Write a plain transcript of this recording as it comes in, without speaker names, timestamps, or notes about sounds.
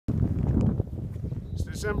It's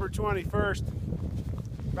December 21st,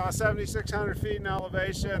 about 7,600 feet in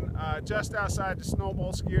elevation, just outside the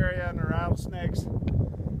Snowball ski area and the Rattlesnakes,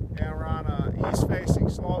 and we're on an east-facing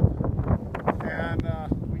slope. And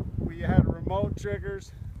we had remote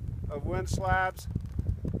triggers of wind slabs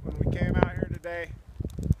when we came out here today.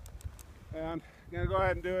 And I'm gonna go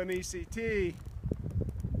ahead and do an ECT.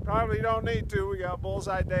 Probably don't need to. We got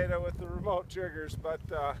bullseye data with the remote triggers, but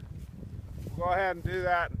we'll go ahead and do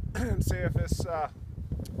that and see if this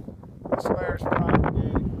flare is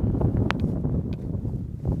propagating.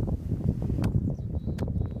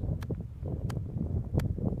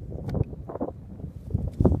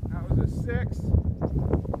 That was a 6,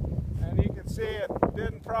 and you can see it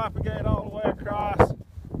didn't propagate all the way across,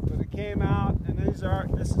 but it came out. And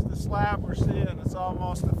this is the slab we're seeing. It's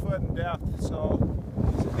almost a foot in depth, so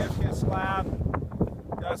significant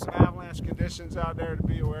slab. Got some avalanche conditions out there to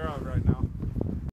be aware of right now.